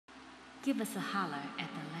give us a holler at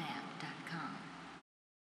thelab.com.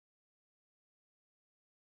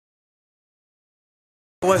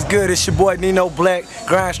 What's good? It's your boy Nino Blac,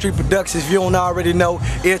 Grind Street Productions. If you don't already know,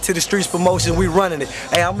 Ear to the Streets Promotion, we running it.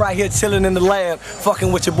 Hey, I'm right here chilling in the lab,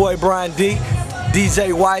 fucking with your boy Brian D,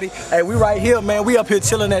 DJ Whitey. Hey, we right here, man. We up here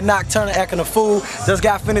chilling at Nocturna, acting a fool. Just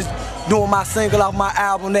got finished doing my single off my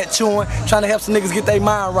album, That Chewing, trying to help some niggas get their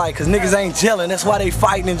mind right, cause niggas ain't gelling. That's why they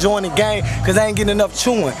fighting and joining the game, cause they ain't getting enough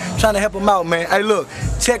chewing. Trying to help them out, man. Hey, look,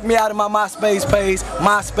 check me out on my MySpace page,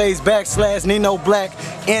 MySpace.com/Nino Blac,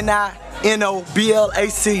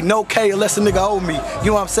 NINOBLAC, no K unless a nigga owe me. You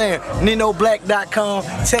know what I'm saying? NinoBlac.com.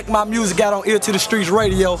 Check my music out on Ear to the Streets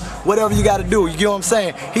Radio. Whatever you gotta do, you get what I'm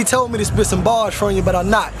saying? He told me to spit some bars from you, but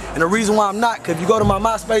I'm not. And the reason why I'm not, cause if you go to my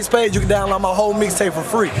MySpace page, you can download my whole mixtape for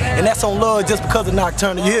free. And that's on love just because of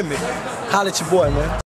Nocturna, you hear me? Holla at your boy, man.